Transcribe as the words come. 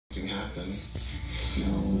happen,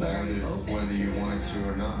 very open whether you wanted to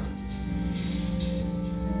or not.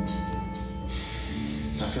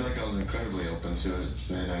 I feel like I was incredibly open to it,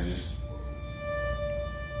 and I just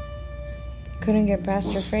couldn't get past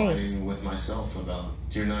your was face. fighting with myself about,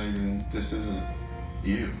 you're not even, this isn't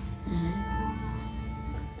you. I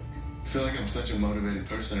feel like I'm such a motivated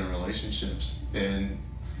person in relationships, and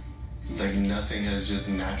like nothing has just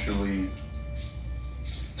naturally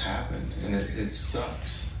happened, and it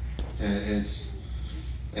sucks, and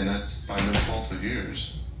that's by no fault of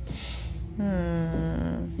yours.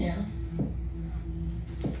 Yeah.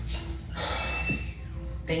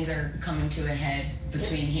 Things are coming to a head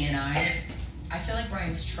between he and I. I feel like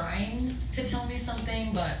Ryan's trying to tell me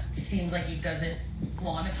something, but seems like he doesn't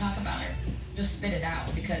want to talk about it. Just spit it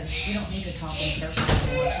out, because you don't need to talk in circles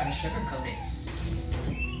or try to sugarcoat it.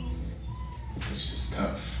 It's just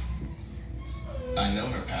tough. I know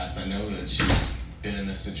her past. I know that she's been in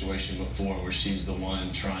this situation before where she's the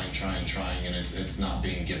one trying, and it's not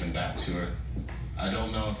being given back to her. I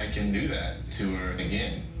don't know if I can do that to her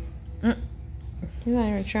again. He's not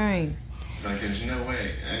even trying. Like, there's no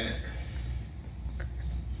way.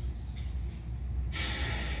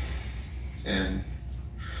 And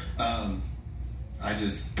I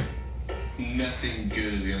just, nothing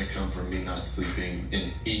good is gonna come from me not sleeping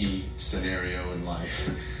in any scenario in life.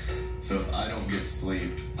 So if I don't get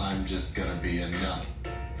sleep, I'm just gonna be a not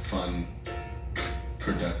fun,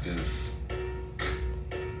 productive,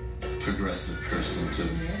 progressive person to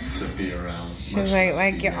be around. Cause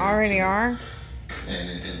like you already are. And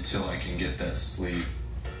until I can get that sleep,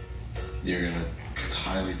 you're gonna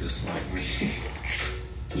highly dislike me.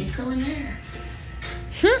 You go in there.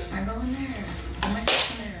 I go in there. Put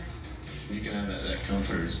myself in there. You can have that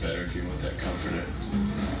comforter is better if you want that comforter.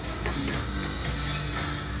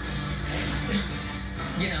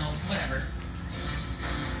 You know, whatever.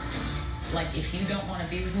 Like, if you don't want to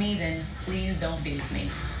be with me, then please don't be with me.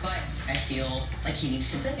 But I feel like he needs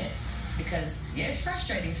to say it. Because, yeah, it's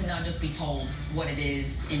frustrating to not just be told what it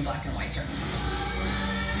is in black and white terms.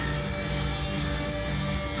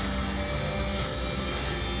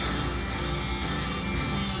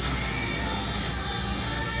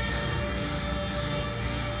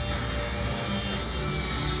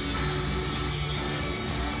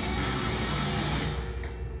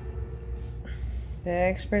 The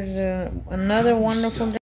expert is another wonderful